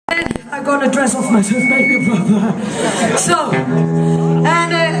I'm gonna dress off myself, maybe, blah, blah. So, and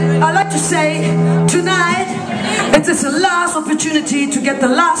I'd like to say, tonight, it is the last opportunity to get the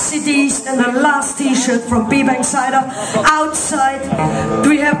last CDs and the last t-shirt from Cider outside.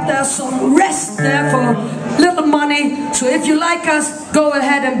 We have there some rest there for little money. So if you like us, go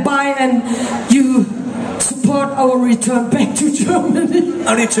ahead and buy, and you support our return back to Germany.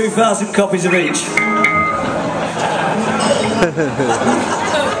 Only 2,000 copies of each.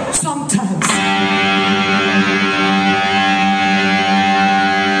 Sometimes.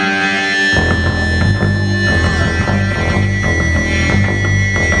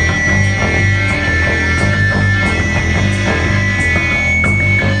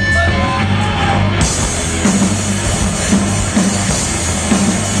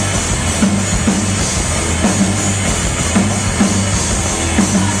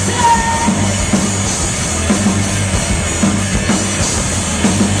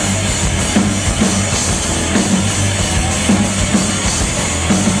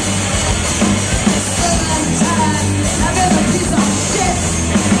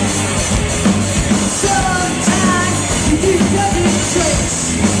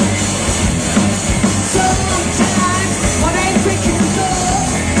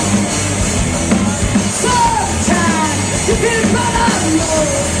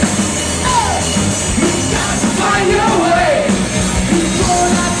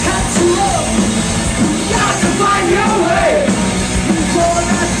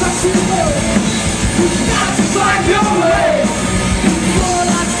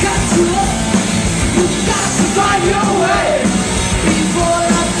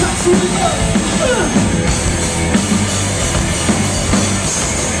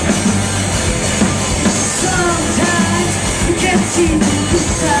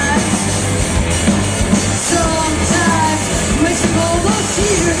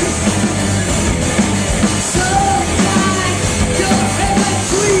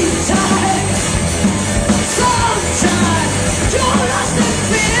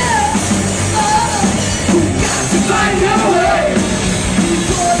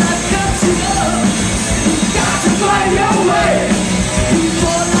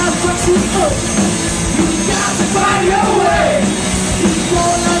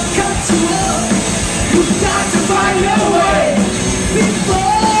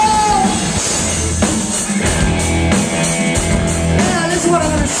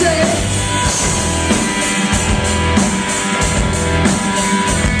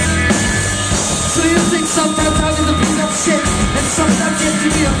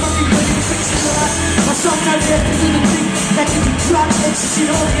 Sometimes you have to do the thing that you can drop ecstasy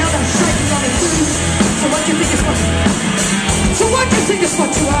and all the other shaking on it too. So what do you think is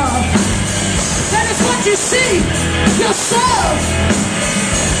what you are? That is what you see yourself.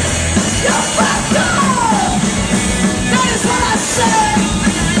 You're fucked up. That is what I said.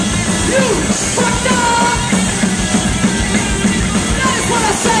 You fucked up. That is what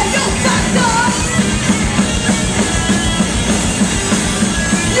I said. You fucked up.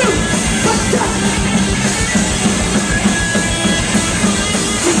 You fucked up.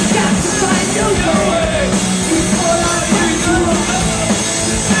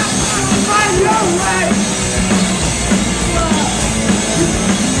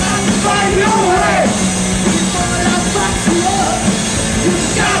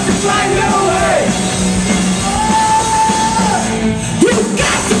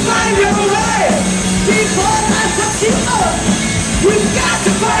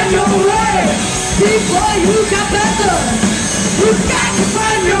 Before you got better, you've got to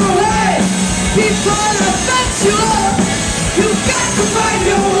find your way. Before I fuck you up, you've got to find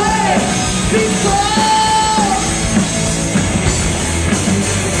your way. Before...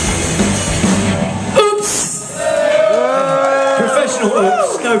 Oops! Professional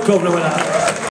oops, no problem with that.